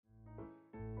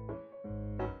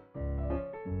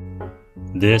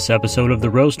This episode of the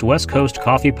Roast West Coast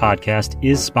Coffee Podcast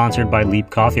is sponsored by Leap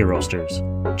Coffee Roasters.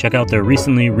 Check out their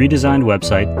recently redesigned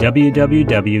website,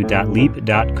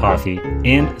 www.leap.coffee,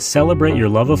 and celebrate your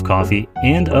love of coffee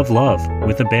and of love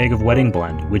with a bag of Wedding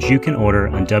Blend, which you can order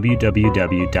on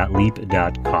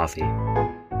www.leap.coffee.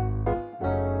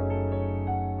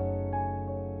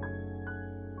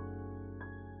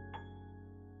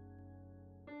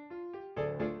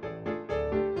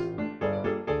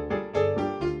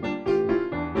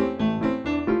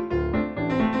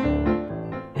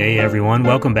 Hey everyone,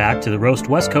 welcome back to the Roast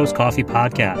West Coast Coffee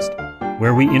Podcast,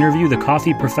 where we interview the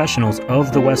coffee professionals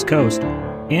of the West Coast,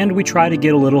 and we try to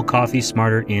get a little coffee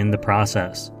smarter in the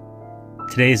process.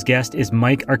 Today's guest is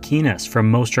Mike Arkinas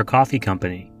from Mostra Coffee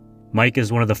Company. Mike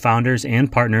is one of the founders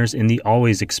and partners in the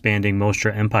always expanding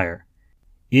Mostra empire.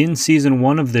 In Season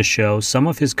 1 of this show, some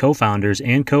of his co-founders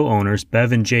and co-owners,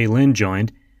 Bev and Jay Lynn,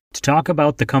 joined to talk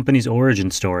about the company's origin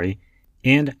story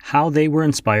and how they were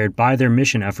inspired by their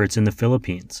mission efforts in the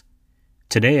Philippines.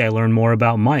 Today I learn more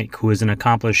about Mike, who is an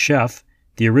accomplished chef,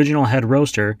 the original head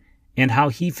roaster, and how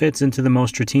he fits into the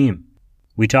Mostra team.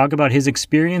 We talk about his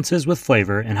experiences with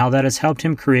flavor and how that has helped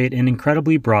him create an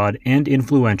incredibly broad and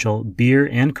influential beer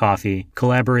and coffee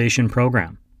collaboration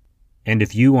program. And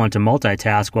if you want to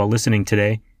multitask while listening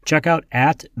today, check out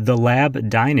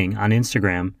 @TheLabDining on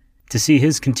Instagram to see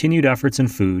his continued efforts in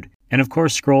food, and of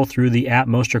course scroll through the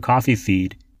 @Mostra Coffee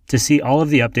feed to see all of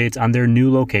the updates on their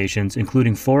new locations,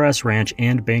 including 4S Ranch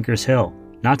and Bankers Hill,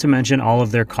 not to mention all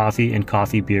of their coffee and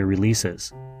coffee beer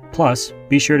releases. Plus,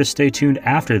 be sure to stay tuned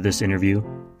after this interview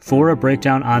for a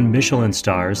breakdown on Michelin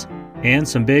stars and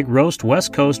some big Roast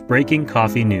West Coast breaking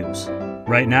coffee news.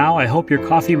 Right now, I hope your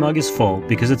coffee mug is full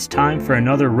because it's time for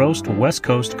another Roast West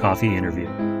Coast Coffee interview.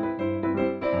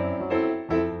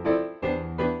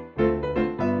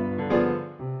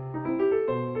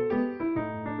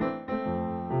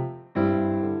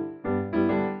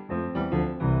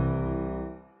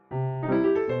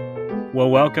 Well,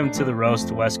 welcome to the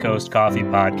Roast West Coast Coffee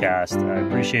Podcast. I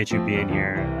appreciate you being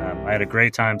here. I had a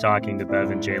great time talking to Bev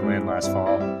and Jay Lynn last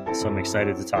fall, so I'm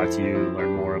excited to talk to you,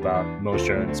 learn more about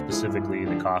Mostra and specifically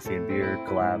the coffee and beer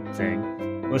collab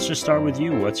thing. Let's just start with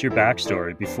you. What's your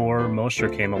backstory? Before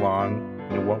Mostra came along,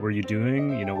 what were you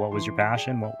doing? What was your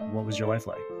passion? What was your life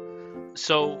like?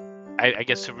 So I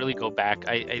guess to really go back,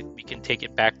 we can take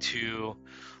it back to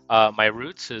my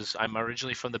roots. Is I'm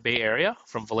originally from the Bay Area,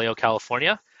 from Vallejo,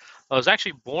 California. I was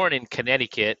actually born in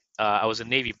Connecticut. I was a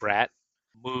Navy brat.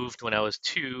 Moved when I was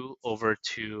 2 over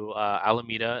to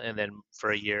Alameda, and then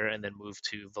for a year, and then moved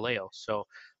to Vallejo. So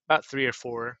about 3 or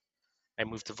 4, I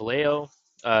moved to Vallejo.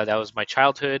 That was my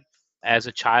childhood. As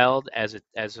a child, as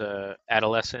a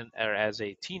adolescent, or as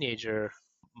a teenager,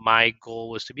 my goal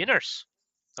was to be a nurse.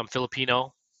 I'm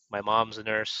Filipino. My mom's a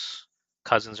nurse.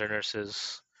 Cousins are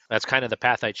nurses. That's kind of the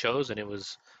path I chose, and it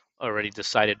was already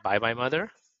decided by my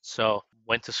mother. So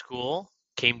went to school,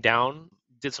 came down,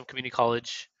 did some community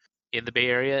college in the Bay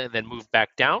Area, and then moved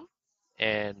back down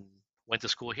and went to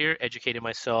school here, educated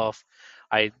myself.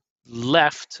 I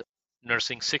left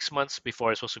nursing 6 months before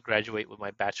I was supposed to graduate with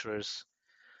my bachelor's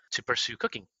to pursue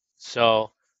cooking.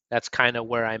 So that's kind of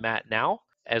where I'm at now,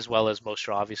 as well as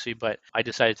Mostra, obviously. But I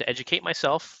decided to educate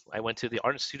myself. I went to the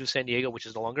Art Institute of San Diego, which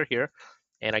is no longer here,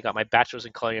 and I got my bachelor's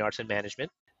in culinary arts and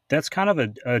management. That's kind of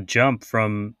a jump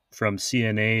from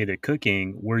CNA to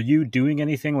cooking. Were you doing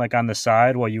anything like on the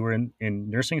side while you were in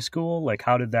nursing school? Like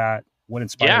what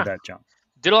inspired that jump?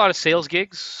 Did a lot of sales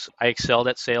gigs. I excelled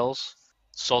at sales,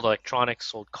 sold electronics,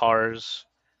 sold cars,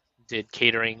 did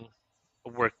catering,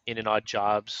 worked in and odd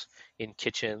jobs in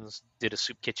kitchens, did a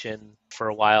soup kitchen for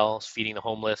a while, feeding the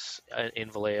homeless in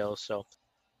Vallejo. So,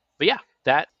 but yeah,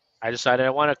 that I decided I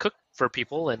want to cook for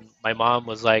people, and my mom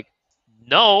was like,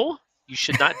 no, you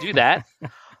should not do that.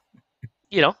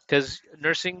 Because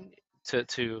nursing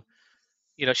she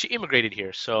immigrated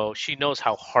here, so she knows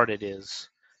how hard it is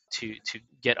to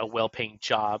get a well-paying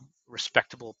job,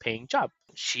 respectable paying job.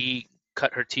 She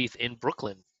cut her teeth in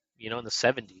Brooklyn, in the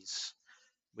 70s,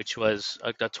 which was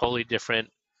a totally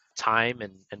different time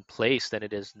and place than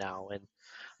it is now. And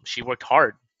she worked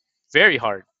hard, very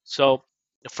hard. So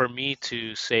for me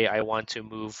to say I want to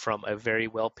move from a very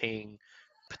well-paying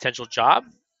potential job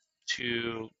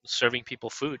to serving people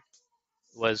food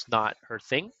was not her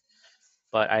thing,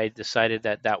 but I decided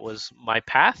that was my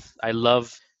path. I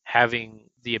love having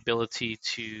the ability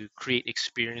to create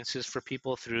experiences for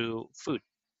people through food,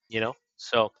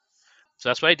 So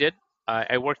that's what I did.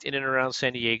 I worked in and around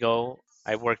San Diego.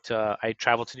 I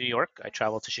traveled to New York. I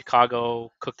traveled to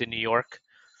Chicago, cooked in New York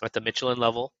at the Michelin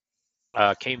level,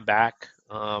 came back,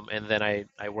 and then I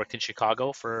worked in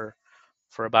Chicago for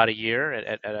for about a year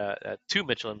at two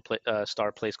Michelin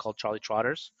star place called Charlie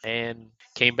Trotters, and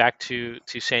came back to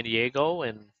San Diego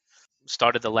and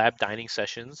started the lab dining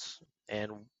sessions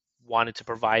and wanted to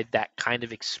provide that kind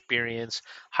of experience,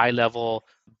 high level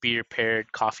beer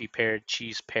paired, coffee paired,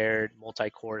 cheese paired,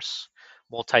 multi-course,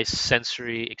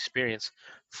 multi-sensory experience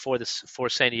for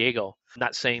San Diego. I'm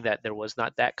not saying that there was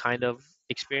not that kind of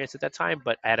experience at that time,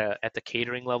 but at the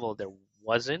catering level there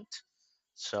wasn't.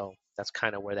 So that's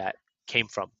kind of where that came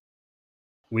from.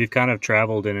 We've kind of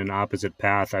traveled in an opposite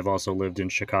path. I've also lived in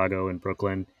Chicago and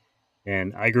Brooklyn,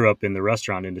 and I grew up in the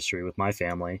restaurant industry with my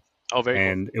family. Oh, very cool.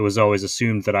 And it was always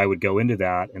assumed that I would go into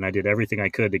that, and I did everything I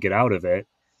could to get out of it.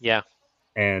 Yeah.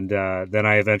 And then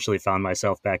I eventually found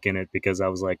myself back in it because I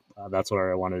was like, that's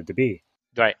where I wanted it to be.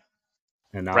 Right.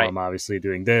 And now Right. I'm obviously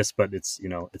doing this, but it's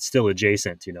it's still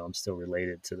adjacent. I'm still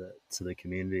related to the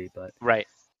community. But Right.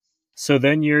 so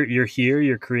then you're here,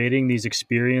 you're creating these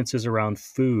experiences around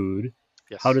food.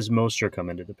 How Yes. does Mostra come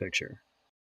into the picture?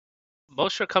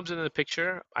 Mostra comes into the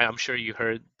picture. I'm sure you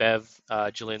heard Bev,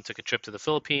 Jillian took a trip to the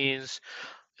Philippines.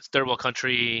 It's third world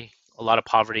country, a lot of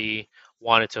poverty.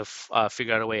 Wanted to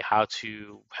figure out a way how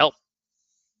to help.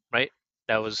 Right.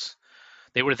 That was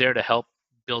They were there to help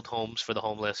build homes for the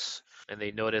homeless, and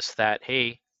they noticed that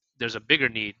hey, there's a bigger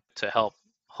need to help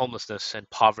homelessness and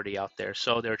poverty out there.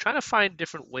 So they were trying to find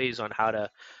different ways on how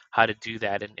to do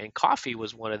that, and coffee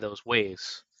was one of those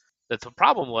ways. That the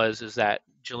problem was is that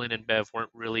Jillian and Bev weren't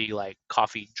really like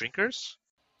coffee drinkers,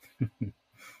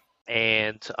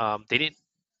 and they didn't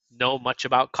know much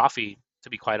about coffee. To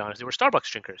be quite honest, they were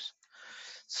Starbucks drinkers.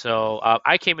 So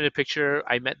I came into the picture.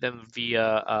 I met them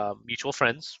via mutual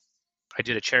friends. I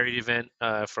did a charity event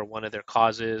for one of their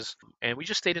causes, and we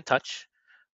just stayed in touch.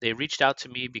 They reached out to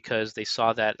me because they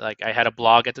saw that like I had a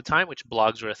blog at the time, which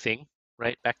blogs were a thing,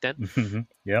 right, back then.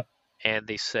 Yep. And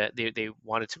they said they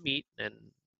wanted to meet and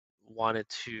wanted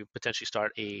to potentially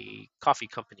start a coffee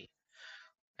company.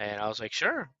 And I was like,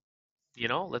 sure,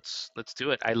 let's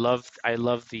do it. I love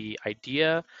the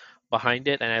idea behind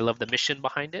it, and I love the mission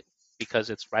behind it because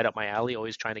it's right up my alley.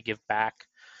 Always trying to give back,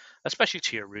 especially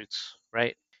to your roots,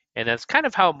 right? And that's kind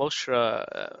of how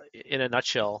Mostra, in a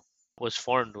nutshell, was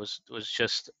formed. Was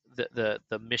just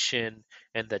the mission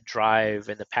and the drive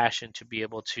and the passion to be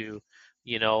able to,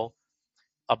 you know,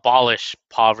 abolish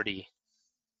poverty.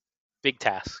 Big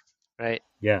task, right?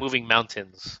 Yeah. Moving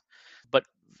mountains, but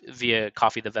via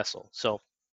coffee the vessel. So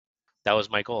that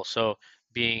was my goal. So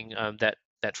being that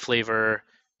flavor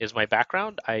is my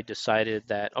background, I decided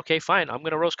that okay, fine, I'm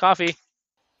gonna roast coffee.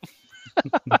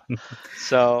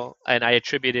 So, and I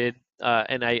attributed,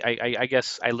 and I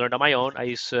guess I learned on my own. I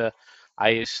used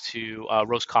to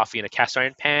roast coffee in a cast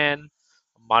iron pan,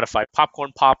 modified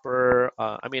popcorn popper.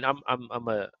 I mean, I'm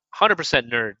a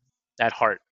 100% nerd at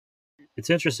heart. It's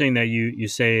interesting that you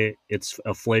say it's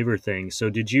a flavor thing.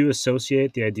 So did you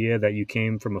associate the idea that you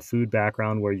came from a food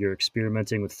background where you're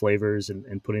experimenting with flavors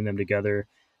and putting them together?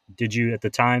 Did you at the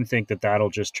time think that that'll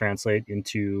just translate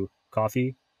into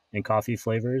coffee and coffee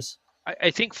flavors?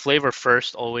 I think flavor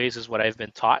first always is what I've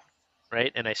been taught,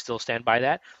 right? And I still stand by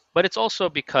that. But it's also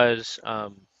because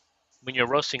when you're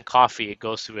roasting coffee, it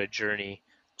goes through a journey,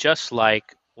 just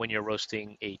like when you're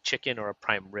roasting a chicken or a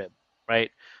prime rib, right?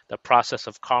 The process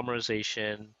of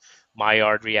caramelization,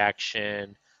 Maillard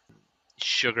reaction,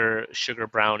 sugar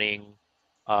browning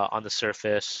on the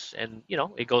surface, and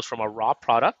it goes from a raw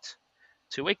product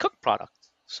to a cooked product.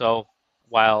 So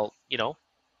while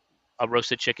a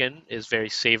roasted chicken is very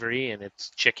savory and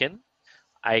it's chicken,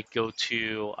 I go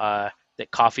to that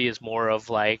coffee is more of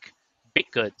like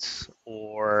baked goods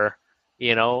or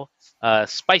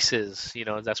spices.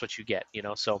 That's what you get.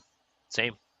 So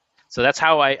same. So that's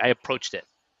how I approached it.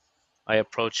 I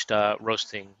approached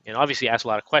roasting, and obviously asked a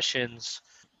lot of questions,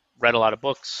 read a lot of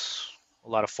books, a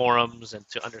lot of forums, and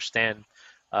to understand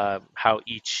how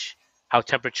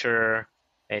temperature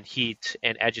and heat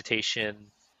and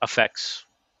agitation affects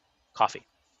coffee.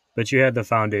 But you had the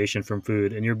foundation from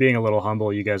food, and you're being a little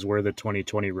humble. You guys were the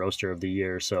 2020 roaster of the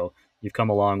year, so you've come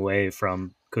a long way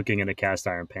from cooking in a cast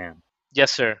iron pan.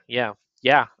 Yes, sir. Yeah,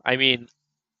 yeah. I mean,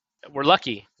 we're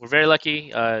lucky. We're very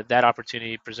lucky. That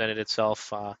opportunity presented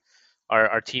itself.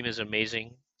 Our team is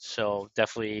amazing. So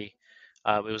definitely,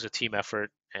 it was a team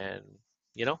effort, and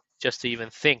just to even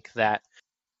think that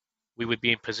we would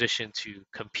be in position to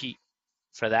compete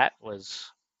for that was,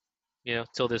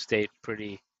 till this date,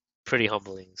 pretty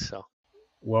humbling. So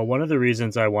Well, one of the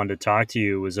reasons I wanted to talk to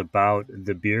you was about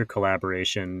the beer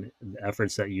collaboration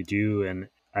efforts that you do. And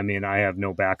I mean, I have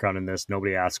no background in this.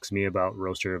 Nobody asks me about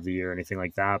roaster of the year or anything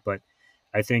like that. But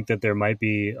I think that there might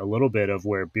be a little bit of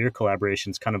where beer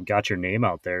collaborations kind of got your name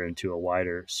out there into a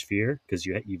wider sphere because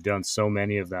you've done so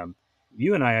many of them.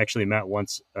 You and I actually met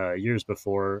once years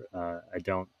before. I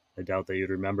doubt that you'd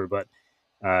remember, but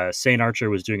St. Archer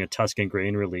was doing a Tuscan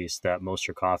grain release that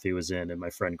Moster Coffee was in, and my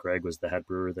friend Greg was the head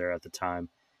brewer there at the time.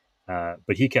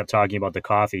 But he kept talking about the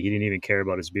coffee. He didn't even care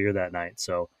about his beer that night.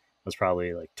 So it was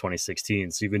probably like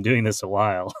 2016. So you've been doing this a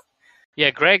while.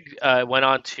 Yeah, Greg went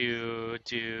on to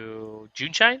do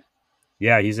Juneshine.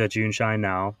 Yeah, he's at Juneshine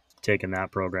now, taking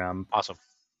that program. Awesome.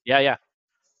 Yeah.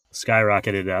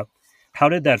 Skyrocketed up. How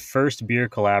did that first beer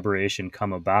collaboration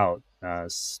come about?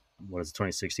 What is it,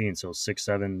 2016? So 6,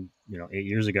 7, 8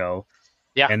 years ago.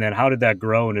 Yeah. And then how did that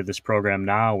grow into this program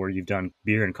now where you've done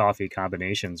beer and coffee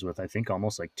combinations with, I think,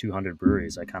 almost like 200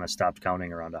 breweries? I kind of stopped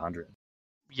counting around 100.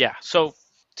 Yeah. So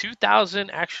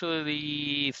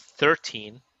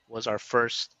 2013 was our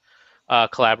first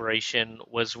collaboration.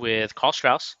 Was with Carl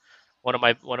Strauss, one of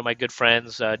my good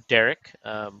friends, Derek,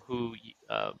 who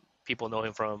people know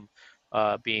him from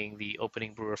being the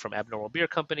opening brewer from Abnormal Beer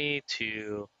Company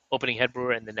to opening head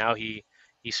brewer, and then now he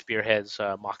spearheads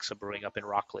Moxa Brewing up in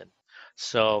Rockland.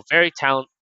 So very talented.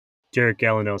 Derek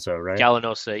Gallinosa, right?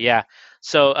 Gallinosa, yeah.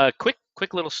 So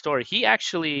quick little story. He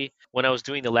actually, when I was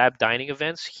doing the lab dining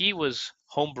events, he was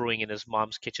home brewing in his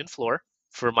mom's kitchen floor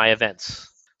for my events.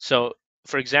 So,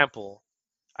 for example,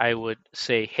 I would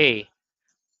say, hey,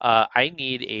 I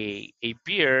need a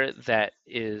beer that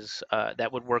is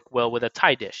that would work well with a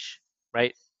Thai dish,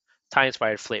 right? Thai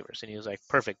inspired flavors. And he was like,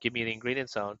 perfect. Give me the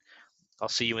ingredients on. I'll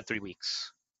see you in 3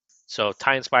 weeks. So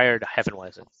Thai inspired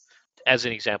Hefeweizen, as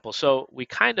an example. So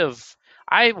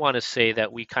I want to say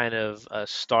that we kind of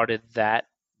started that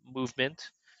movement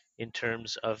in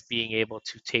terms of being able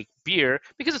to take beer,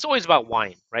 because it's always about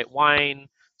wine, right? Wine,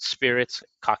 spirits,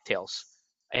 cocktails.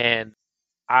 And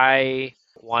I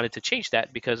wanted to change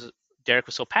that because Derek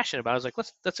was so passionate about it. I was like,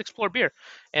 let's explore beer.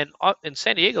 And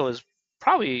San Diego is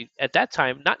probably at that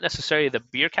time not necessarily the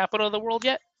beer capital of the world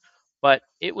yet, but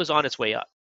it was on its way up.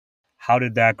 How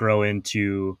did that grow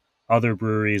into other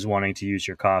breweries wanting to use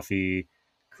your coffee,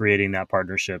 creating that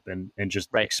partnership and just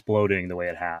Right. exploding the way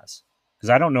it has? Because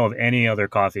I don't know of any other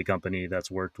coffee company that's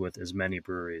worked with as many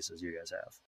breweries as you guys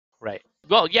have. Right.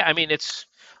 Well, yeah. I mean, it's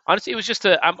honestly, it was just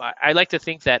I like to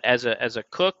think that as a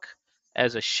cook,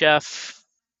 as a chef,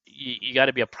 you got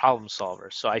to be a problem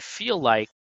solver. So I feel like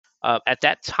at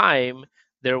that time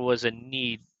there was a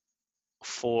need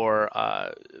for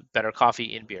better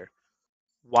coffee in beer.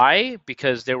 Why?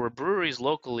 Because there were breweries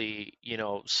locally,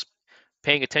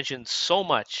 paying attention so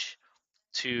much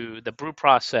to the brew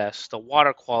process, the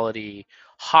water quality,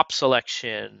 hop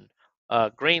selection,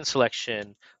 grain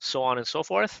selection, so on and so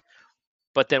forth.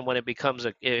 But then when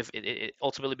if it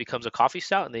ultimately becomes a coffee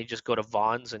stout, and they just go to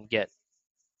Vaughn's and get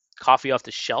coffee off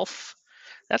the shelf,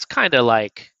 that's kind of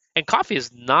like. And coffee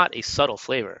is not a subtle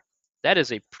flavor. That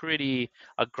is a pretty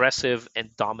aggressive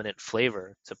and dominant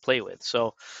flavor to play with.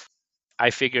 So I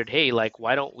figured, hey, like,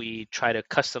 why don't we try to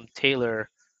custom tailor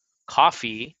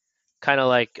coffee, kind of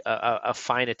like a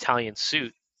fine Italian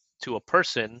suit to a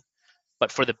person, but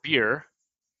for the beer,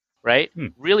 right?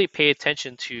 Really pay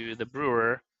attention to the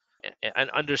brewer and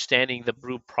understanding the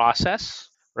brew process,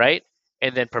 right?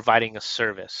 And then providing a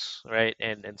service, right?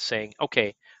 And saying,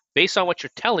 okay, based on what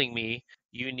you're telling me,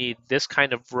 you need this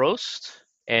kind of roast,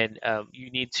 and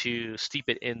you need to steep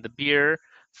it in the beer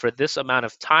for this amount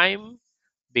of time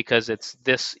because it's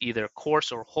this either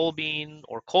coarse or whole bean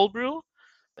or cold brew,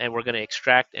 and we're going to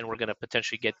extract and we're going to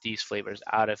potentially get these flavors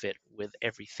out of it with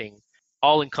everything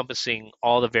all encompassing,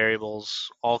 all the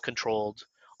variables, all controlled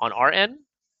on our end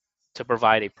to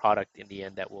provide a product in the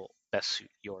end that will best suit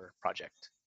your project.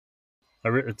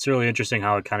 It's really interesting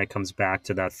how it kind of comes back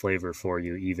to that flavor for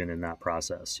you, even in that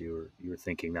process. You were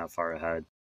thinking that far ahead.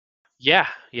 Yeah.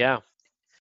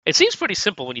 It seems pretty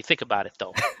simple when you think about it,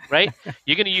 though, right?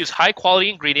 You're going to use high quality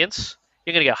ingredients.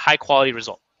 You're going to get a high quality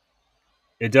result.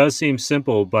 It does seem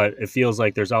simple, but it feels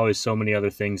like there's always so many other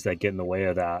things that get in the way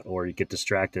of that, or you get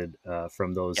distracted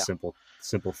from those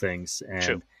simple things.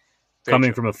 And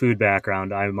coming from a food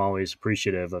background, I'm always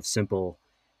appreciative of simple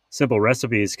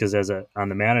recipes because on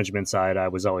the management side, I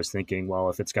was always thinking,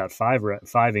 well, if it's got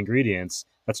five ingredients,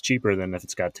 that's cheaper than if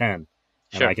it's got 10.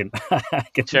 And I can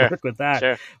work with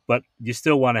that. But you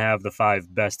still want to have the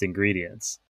 5 best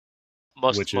ingredients,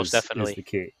 which most definitely is the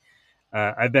key.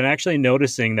 I've been actually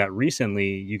noticing that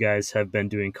recently you guys have been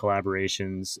doing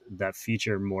collaborations that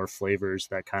feature more flavors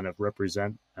that kind of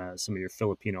represent some of your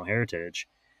Filipino heritage.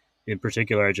 In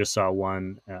particular, I just saw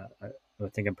one, I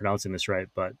think I'm pronouncing this right,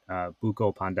 but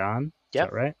Buko Pandan, is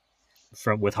that right?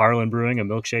 With Harlan Brewing, a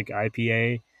milkshake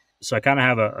IPA. So I kind of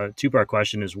have a two-part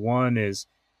question. Is one is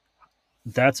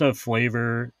that's a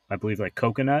flavor, I believe, like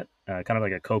coconut, kind of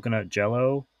like a coconut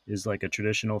jello is like a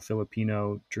traditional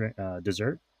Filipino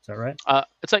dessert. Is that right?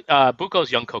 It's like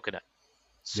Buko's young coconut.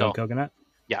 Young So coconut.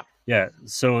 yeah, Yeah.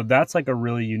 So that's like a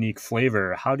really unique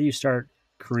flavor. How do you start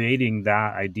creating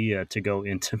that idea to go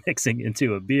into mixing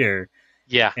into a beer?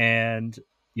 yeah. And,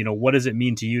 what does it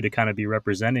mean to you to kind of be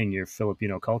representing your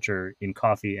Filipino culture in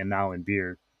coffee and now in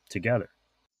beer together?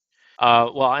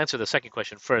 Well, I'll answer the second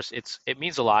question first. It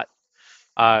means a lot.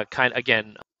 Kind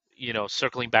again,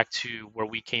 circling back to where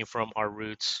we came from, our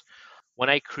roots. When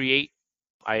I create,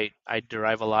 I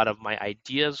derive a lot of my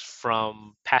ideas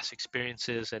from past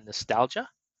experiences and nostalgia,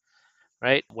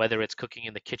 right? Whether it's cooking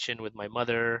in the kitchen with my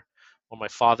mother or my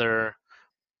father,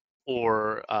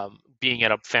 or being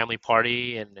at a family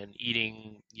party and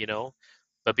eating,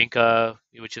 babinka,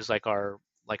 which is like our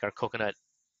coconut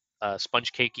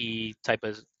sponge cakey type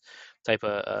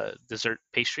of dessert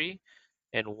pastry,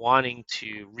 and wanting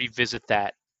to revisit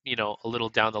that, a little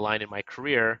down the line in my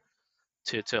career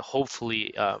to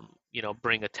hopefully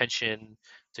bring attention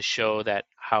to show that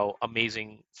how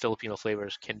amazing Filipino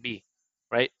flavors can be,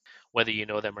 right? Whether you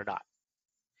know them or not.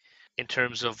 In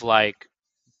terms of like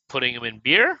putting them in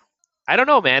beer, I don't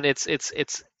know, man. It's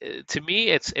to me,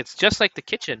 it's just like the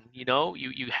kitchen.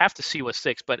 You have to see what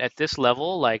sticks. But at this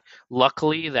level, like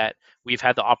luckily that we've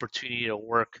had the opportunity to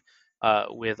work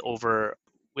with over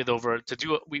to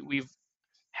do it. We've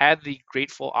had the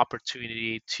grateful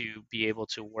opportunity to be able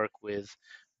to work with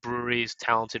breweries,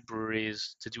 talented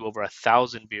breweries, to do over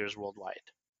 1,000 beers worldwide.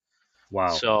 Wow.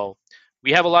 So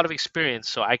we have a lot of experience.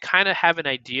 So I kind of have an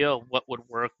idea of what would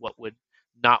work, what would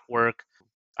not work.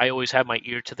 I always have my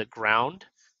ear to the ground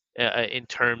in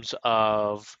terms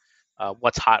of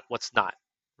what's hot, what's not,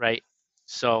 right?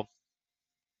 So,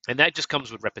 and that just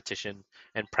comes with repetition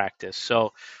and practice.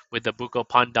 So, with the Buko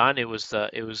Pandan, it was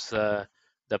the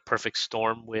perfect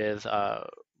storm with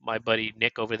my buddy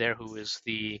Nick over there, who is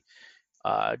the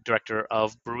director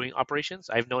of brewing operations.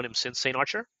 I've known him since St.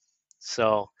 Archer,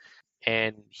 so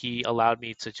and he allowed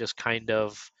me to just kind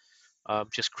of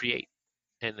just create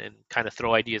and kind of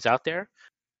throw ideas out there.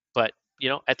 But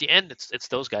at the end, it's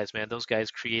those guys, man. Those guys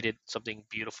created something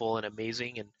beautiful and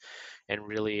amazing, and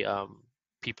really,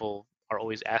 people are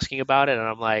always asking about it, and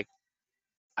I'm like,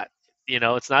 I,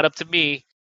 it's not up to me.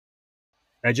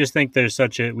 I just think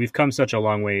we've come such a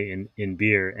long way in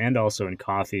beer and also in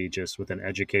coffee, just with an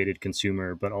educated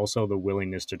consumer, but also the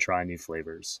willingness to try new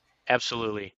flavors.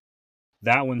 Absolutely,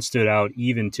 That one stood out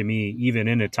even to me, even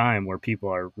in a time where people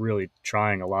are really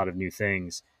trying a lot of new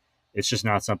things. It's just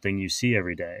not something you see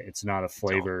every day. It's not a no,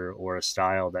 flavor or a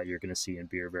style that you're going to see in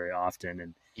beer very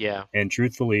often. yeah, And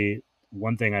truthfully,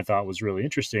 one thing I thought was really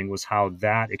interesting was how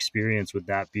that experience with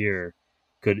that beer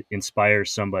could inspire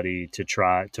somebody to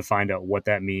try to find out what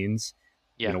that means,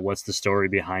 yeah, what's the story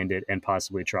behind it, and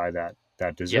possibly try that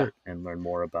yeah, dessert and learn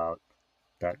more about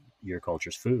that your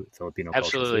culture's food, Filipino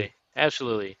culture food. absolutely,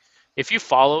 absolutely. If you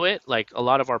follow it, like a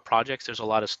lot of our projects, there's a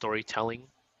lot of storytelling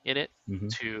in it Hmm.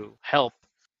 to help,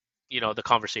 the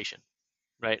conversation,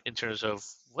 right? In terms of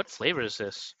what flavor is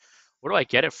this? Where do I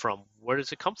get it from? Where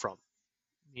does it come from?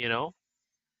 You know?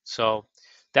 So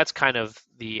that's kind of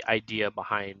the idea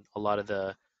behind a lot of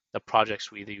the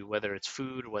projects we do, whether it's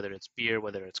food, whether it's beer,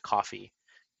 whether it's coffee.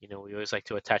 We always like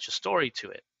to attach a story to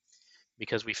it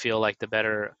because we feel like the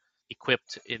better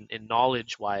equipped in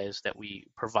knowledge wise that we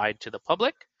provide to the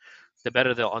public, the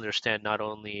better they'll understand not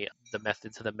only the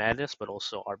method to the madness, but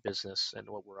also our business and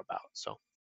what we're about. So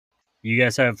You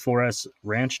guys have 4S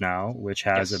Ranch now, which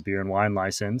has a yes, beer and wine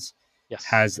license. yes.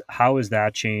 How has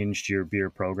that changed your beer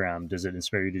program? Does it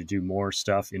inspire you to do more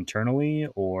stuff internally,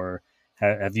 or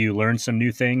have you learned some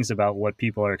new things about what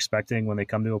people are expecting when they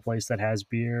come to a place that has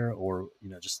beer, or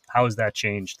just how has that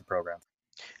changed the program?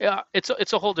 Yeah,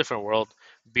 it's a whole different world.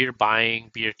 Beer buying,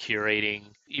 beer curating.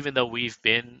 Even though we've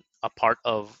been a part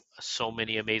of so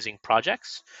many amazing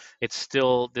projects,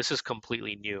 this is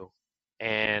completely new,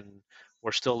 and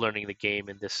we're still learning the game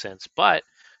in this sense. But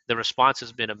the response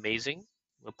has been amazing.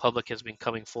 The public has been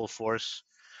coming full force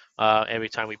every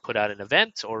time we put out an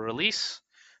event or release,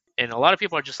 and a lot of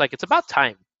people are just like, it's about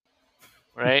time,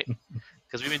 right?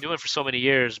 Because we've been doing it for so many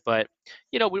years. But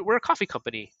we're a coffee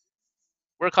company.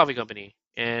 We're a coffee company,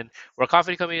 and we're a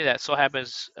coffee company that so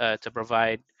happens to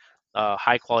provide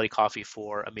high quality coffee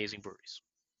for amazing breweries.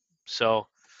 So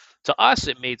to us,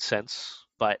 it made sense,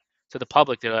 but to the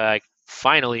public, they're like,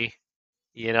 finally,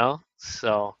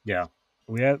 So Yeah.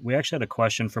 We actually had a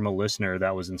question from a listener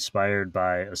that was inspired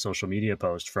by a social media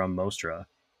post from Mostra.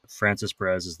 Francis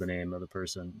Perez is the name of the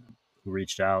person who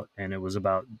reached out, and it was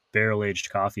about barrel aged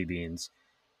coffee beans.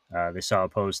 They saw a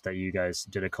post that you guys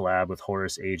did a collab with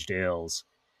Horace Aged Ales,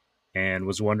 and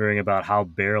was wondering about how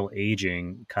barrel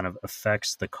aging kind of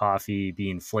affects the coffee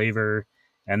bean flavor.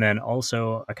 And then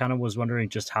also, I kind of was wondering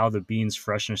just how the beans'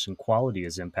 freshness and quality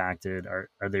is impacted. Are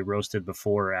they roasted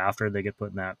before or after they get put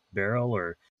in that barrel?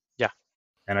 Or Yeah.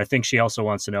 and I think she also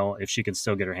wants to know if she can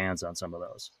still get her hands on some of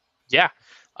those. Yeah.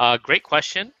 Great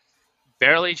question.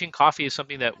 Barrel aging coffee is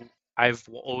something that I've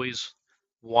always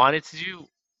wanted to do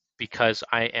because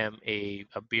I am a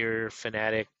beer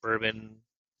fanatic, bourbon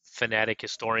fanatic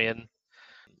historian,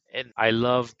 and I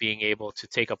love being able to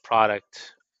take a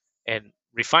product and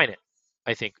refine it.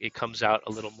 I think it comes out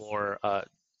a little more.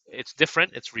 It's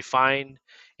different. It's refined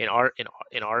in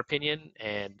our opinion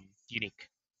and unique.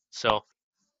 So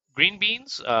green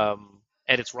beans,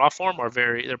 at its raw form, are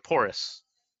they're porous,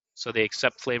 so they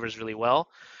accept flavors really well.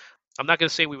 I'm not going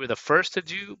to say we were the first to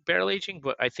do barrel aging,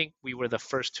 but I think we were the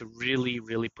first to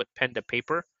really put pen to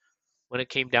paper when it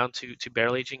came down to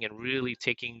barrel aging and really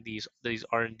taking these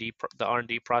R&D the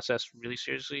R&D process really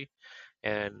seriously.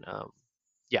 And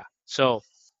yeah, so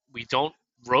we don't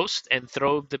roast and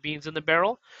throw the beans in the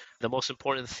barrel. The most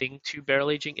important thing to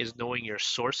barrel aging is knowing your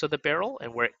source of the barrel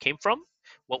and where it came from,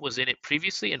 what was in it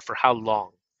previously, and for how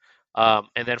long.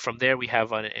 And then from there, we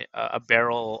have a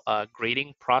barrel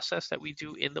grading process that we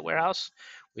do in the warehouse.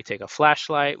 We take a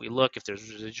flashlight, we look if there's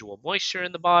residual moisture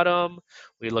in the bottom.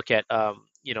 We look at,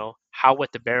 how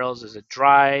wet the barrel is. Is it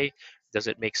dry? Does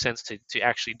it make sense to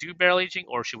actually do barrel aging,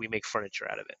 or should we make furniture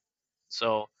out of it?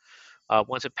 So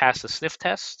once it passed the sniff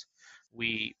test,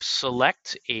 we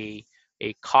select a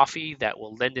coffee that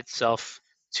will lend itself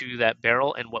to that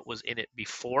barrel and what was in it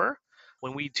before.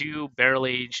 When we do barrel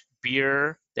aged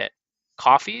beer that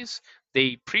coffees,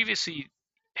 they previously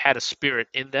had a spirit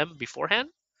in them beforehand,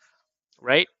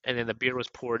 right? And then the beer was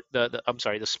poured. The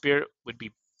spirit would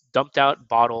be dumped out,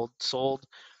 bottled, sold.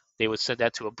 They would send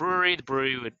that to a brewery. The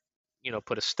brewery would,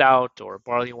 put a stout or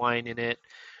barley wine in it,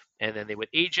 and then they would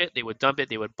age it, they would dump it,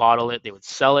 they would bottle it, they would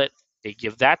sell it, they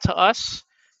give that to us.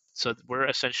 So we're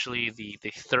essentially the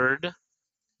third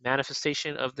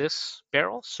manifestation of this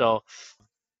barrel. So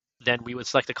then we would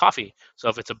select the coffee. So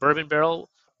if it's a bourbon barrel,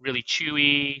 really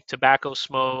chewy, tobacco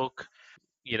smoke,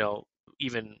 you know,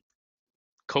 even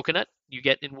coconut you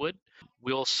get in wood,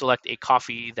 we'll select a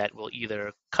coffee that will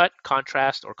either cut,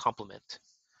 contrast, or complement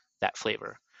that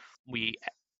flavor. We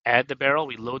add the barrel,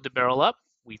 we load the barrel up,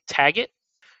 we tag it,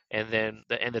 and then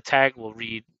the tag will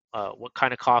read what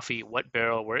kind of coffee, what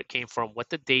barrel, where it came from, what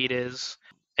the date is,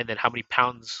 and then how many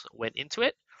pounds went into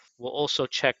it. We'll also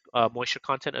check moisture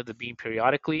content of the bean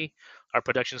periodically. Our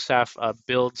production staff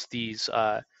builds these.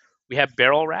 We have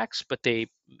barrel racks, but they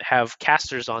have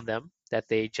casters on them that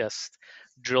they just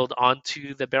drilled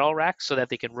onto the barrel rack so that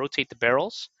they can rotate the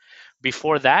barrels.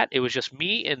 Before that, it was just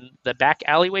me in the back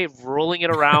alleyway rolling it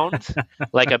around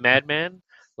like a madman,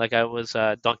 like I was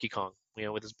Donkey Kong,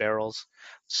 with his barrels.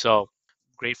 So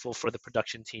grateful for the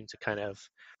production team to kind of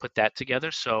put that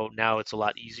together. So now it's a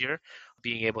lot easier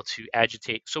being able to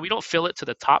agitate. So we don't fill it to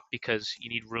the top because you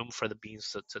need room for the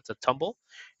beans to tumble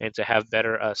and to have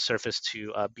better surface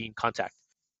to bean contact.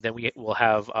 Then we will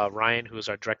have Ryan, who is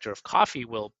our director of coffee,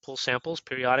 will pull samples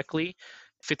periodically,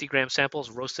 50-gram samples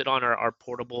roasted on our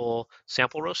portable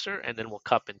sample roaster, and then we'll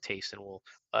cup and taste and we'll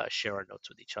share our notes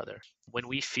with each other. When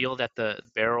we feel that the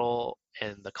barrel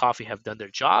and the coffee have done their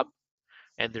job,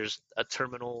 and there's a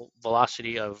terminal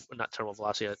velocity of, not terminal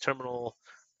velocity, a terminal,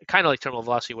 kind of like terminal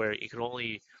velocity where you can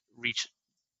only reach,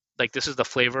 like, this is the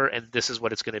flavor and this is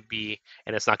what it's going to be,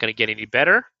 and it's not going to get any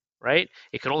better, right?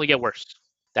 It can only get worse.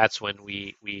 That's when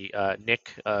we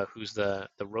Nick, who's the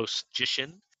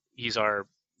roastician, he's our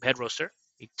head roaster.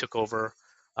 He took over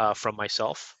from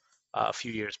myself a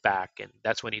few years back, and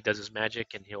that's when he does his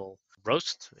magic, and he'll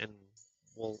roast, and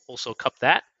we'll also cup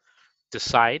that,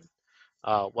 decide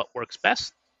what works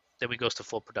best. Then we goes to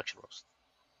full production roast.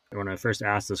 When I first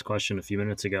asked this question a few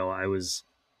minutes ago,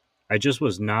 I just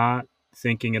was not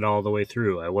thinking it all the way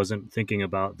through. I wasn't thinking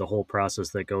about the whole process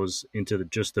that goes into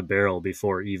just the barrel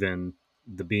before even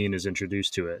the bean is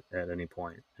introduced to it at any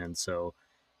point. And so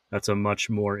that's a much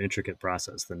more intricate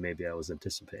process than maybe I was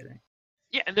anticipating.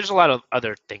 Yeah, and there's a lot of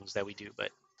other things that we do,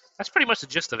 but that's pretty much the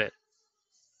gist of it.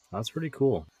 That's pretty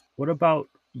cool. What about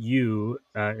you?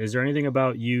 Is there anything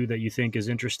about you that you think is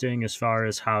interesting as far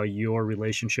as how your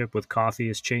relationship with coffee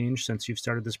has changed since you've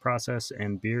started this process,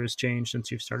 and beer has changed since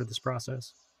you've started this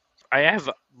process? I have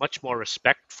much more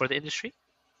respect for the industry,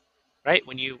 right?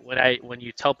 When you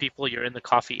tell people you're in the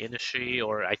coffee industry,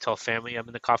 or I tell family I'm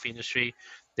in the coffee industry,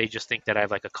 they just think that I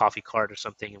have like a coffee cart or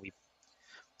something, and we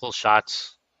pull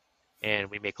shots and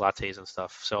we make lattes and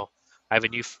stuff. So I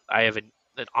have an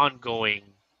ongoing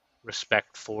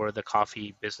respect for the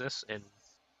coffee business. And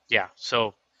yeah,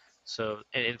 so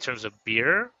in terms of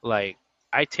beer, like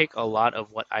I take a lot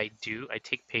of what I do. I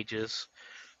take pages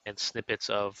and snippets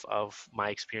of my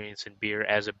experience in beer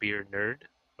as a beer nerd,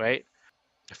 right?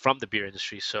 From the beer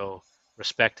industry. So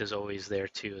respect is always there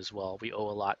too as well. We owe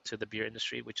a lot to the beer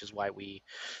industry, which is why we,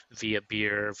 via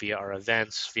beer, via our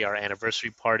events, via our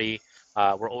anniversary party,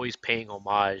 we're always paying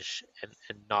homage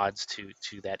and nods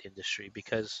to that industry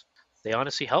because they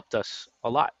honestly helped us a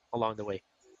lot along the way.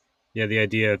 Yeah, the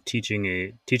idea of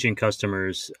teaching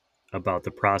customers about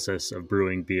the process of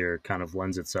brewing beer kind of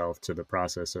lends itself to the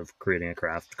process of creating a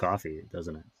craft coffee,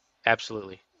 doesn't it?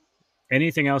 Absolutely.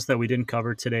 Anything else that we didn't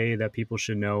cover today that people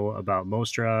should know about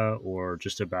Mostra or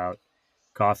just about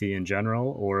coffee in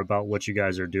general or about what you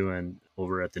guys are doing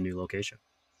over at the new location?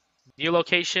 New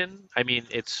location. I mean,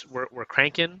 we're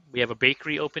cranking. We have a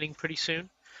bakery opening pretty soon.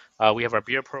 We have our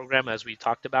beer program as we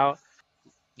talked about.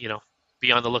 You know,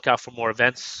 be on the lookout for more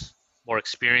events, more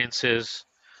experiences,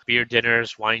 beer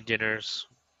dinners, wine dinners,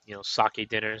 sake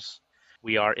dinners.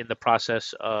 We are in the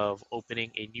process of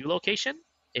opening a new location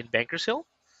in Bankers Hill.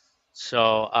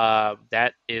 So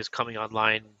that is coming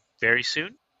online very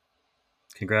soon.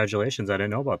 Congratulations. I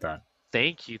didn't know about that.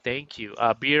 Thank you. Thank you.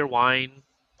 Beer, wine,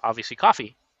 obviously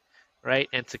coffee, right?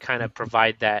 And to kind of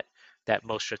provide that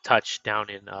Mostra touch down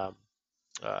in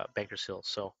Bankers Hill.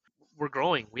 So we're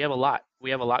growing. We have a lot.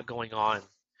 We have a lot going on.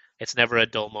 It's never a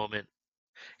dull moment.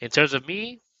 In terms of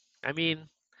me, I mean,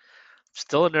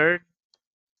 still a nerd.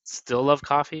 Still love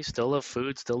coffee. Still love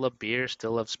food. Still love beer.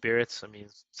 Still love spirits. I mean,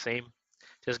 same.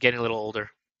 Just getting a little older.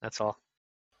 That's all.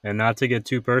 And not to get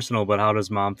too personal, but how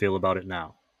does mom feel about it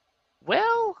now?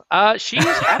 Well, she's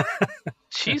happy.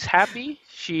 She's happy.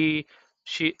 She,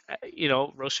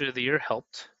 Roaster of the Year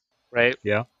helped, right?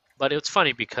 Yeah. But it's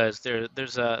funny because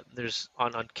there's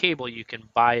on cable you can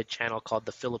buy a channel called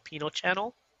the Filipino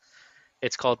channel.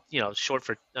 It's called short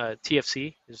for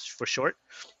TFC is for short,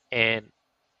 and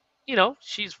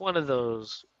she's one of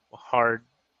those hard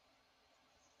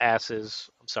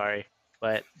asses. I'm sorry,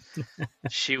 but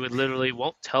she would literally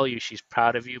won't tell you she's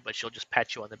proud of you, but she'll just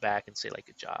pat you on the back and say like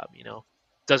good job.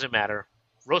 Doesn't matter.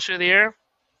 Roaster of the Year,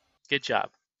 good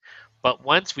job. But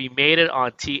once we made it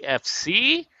on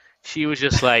TFC, she was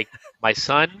just like, my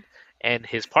son and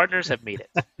his partners have made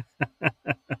it.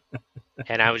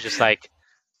 And I was just like,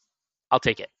 I'll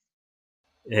take it.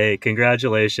 Hey,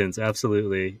 congratulations.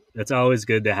 Absolutely. It's always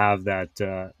good to have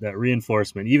that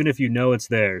reinforcement. Even if you know it's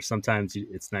there, sometimes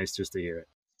it's nice just to hear it.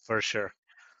 For sure.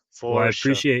 Well, I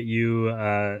appreciate you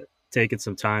taking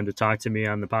some time to talk to me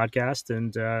on the podcast.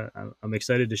 And I'm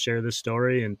excited to share this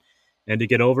story and to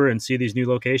get over and see these new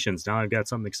locations. Now I've got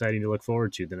something exciting to look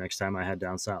forward to the next time I head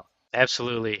down south.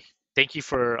 Absolutely. Thank you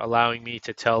for allowing me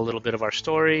to tell a little bit of our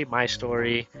story, my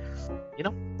story.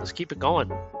 Let's keep it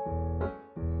going.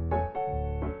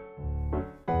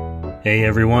 Hey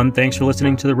everyone, thanks for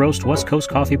listening to the Roast West Coast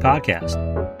Coffee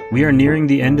Podcast. We are nearing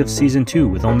the end of Season 2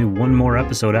 with only one more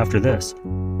episode after this.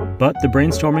 But the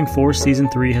brainstorming for Season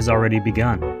 3 has already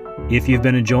begun. If you've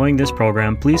been enjoying this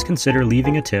program, please consider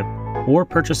leaving a tip or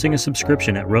purchasing a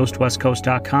subscription at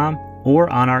roastwestcoast.com or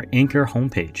on our Anchor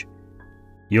homepage.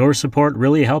 Your support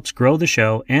really helps grow the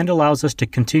show and allows us to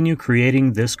continue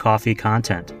creating this coffee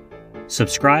content.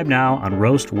 Subscribe now on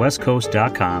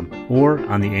roastwestcoast.com or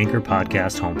on the Anchor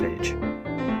Podcast homepage.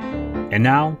 And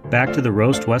now, back to the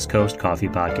Roast West Coast Coffee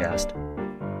Podcast.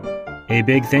 A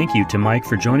big thank you to Mike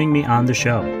for joining me on the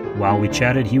show. While we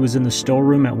chatted, he was in the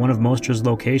storeroom at one of Mostra's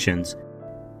locations,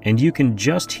 and you can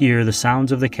just hear the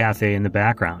sounds of the cafe in the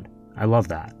background. I love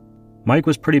that. Mike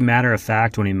was pretty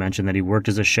matter-of-fact when he mentioned that he worked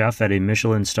as a chef at a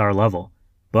Michelin star level,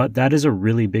 but that is a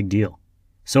really big deal.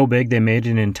 So big they made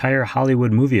an entire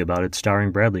Hollywood movie about it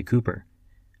starring Bradley Cooper.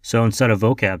 So instead of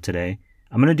vocab today,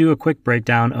 I'm going to do a quick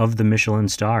breakdown of the Michelin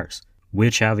stars,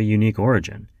 which have a unique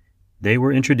origin. They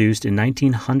were introduced in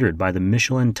 1900 by the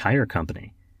Michelin Tire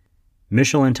Company.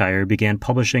 Michelin Tire began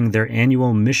publishing their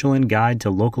annual Michelin Guide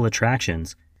to Local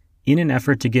Attractions in an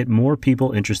effort to get more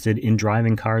people interested in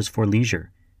driving cars for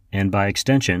leisure, and by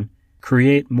extension,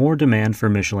 create more demand for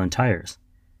Michelin tires.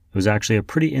 It was actually a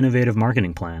pretty innovative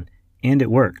marketing plan, and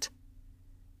it worked.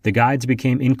 The guides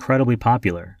became incredibly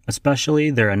popular, especially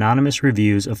their anonymous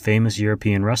reviews of famous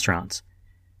European restaurants.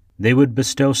 They would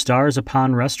bestow stars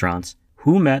upon restaurants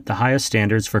who met the highest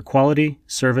standards for quality,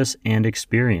 service, and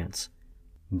experience.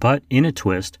 But in a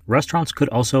twist, restaurants could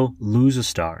also lose a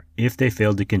star if they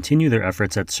failed to continue their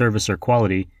efforts at service or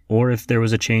quality, or if there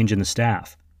was a change in the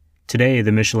staff. Today,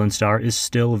 the Michelin star is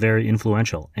still very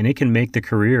influential, and it can make the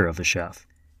career of a chef.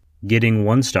 Getting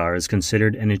 1 star is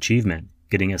considered an achievement.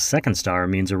 Getting a 2nd star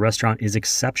means a restaurant is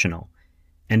exceptional.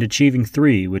 and achieving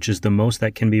 3, which is the most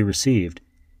that can be received,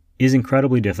 is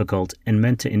incredibly difficult and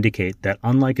meant to indicate that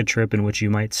unlike a trip in which you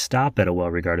might stop at a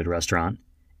well-regarded restaurant,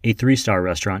 a 3-star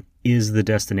restaurant is the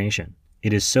destination.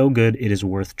 It is so good it is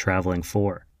worth traveling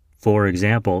for. For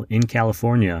example, in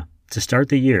California, to start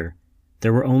the year,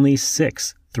 there were only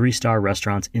 6 3-star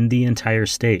restaurants in the entire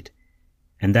state,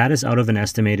 and that is out of an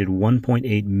estimated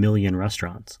 1.8 million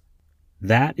restaurants.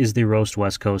 That is the Roast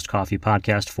West Coast Coffee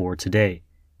Podcast for today.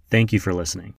 Thank you for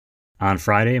listening. On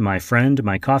Friday, my friend,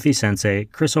 my coffee sensei,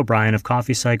 Chris O'Brien of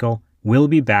Coffee Cycle, will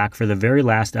be back for the very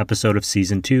last episode of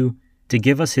Season 2 to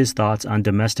give us his thoughts on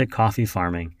domestic coffee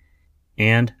farming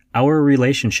and our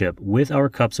relationship with our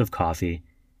cups of coffee.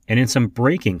 And in some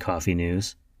breaking coffee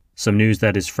news, some news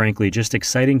that is frankly just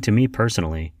exciting to me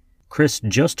personally, Chris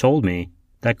just told me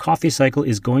that Coffee Cycle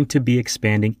is going to be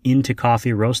expanding into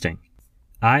coffee roasting.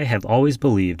 I have always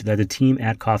believed that the team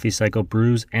at Coffee Cycle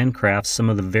brews and crafts some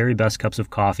of the very best cups of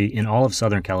coffee in all of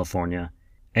Southern California,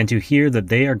 and to hear that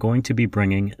they are going to be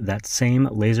bringing that same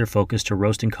laser focus to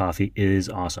roasting coffee is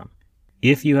awesome.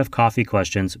 If you have coffee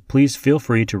questions, please feel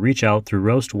free to reach out through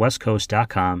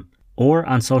roastwestcoast.com or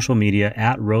on social media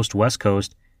at Roast West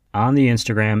Coast on the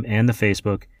Instagram and the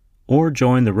Facebook, or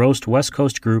join the Roast West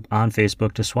Coast group on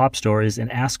Facebook to swap stories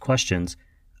and ask questions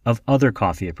of other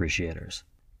coffee appreciators.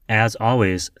 As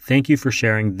always, thank you for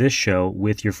sharing this show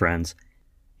with your friends,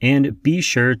 and be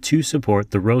sure to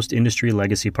support the roast industry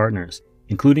legacy partners,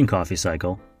 including Coffee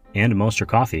Cycle and Moster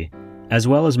Coffee, as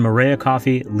well as Maria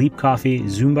Coffee, Leap Coffee,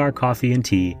 Zumbar Coffee and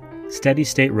Tea, Steady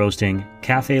State Roasting,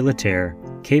 Cafe Laterre,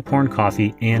 Cape Horn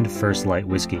Coffee, and First Light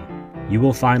Whiskey. You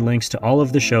will find links to all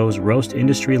of the show's roast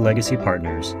industry legacy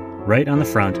partners right on the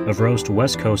front of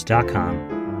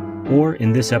roastwestcoast.com or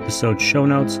in this episode's show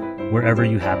notes wherever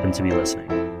you happen to be listening.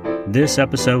 This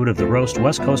episode of the Roast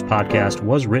West Coast Podcast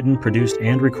was written, produced,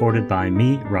 and recorded by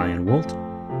me, Ryan Wolt,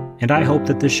 and I hope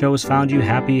that this show has found you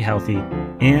happy, healthy,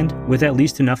 and with at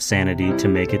least enough sanity to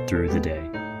make it through the day.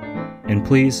 And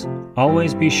please,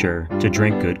 always be sure to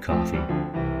drink good coffee.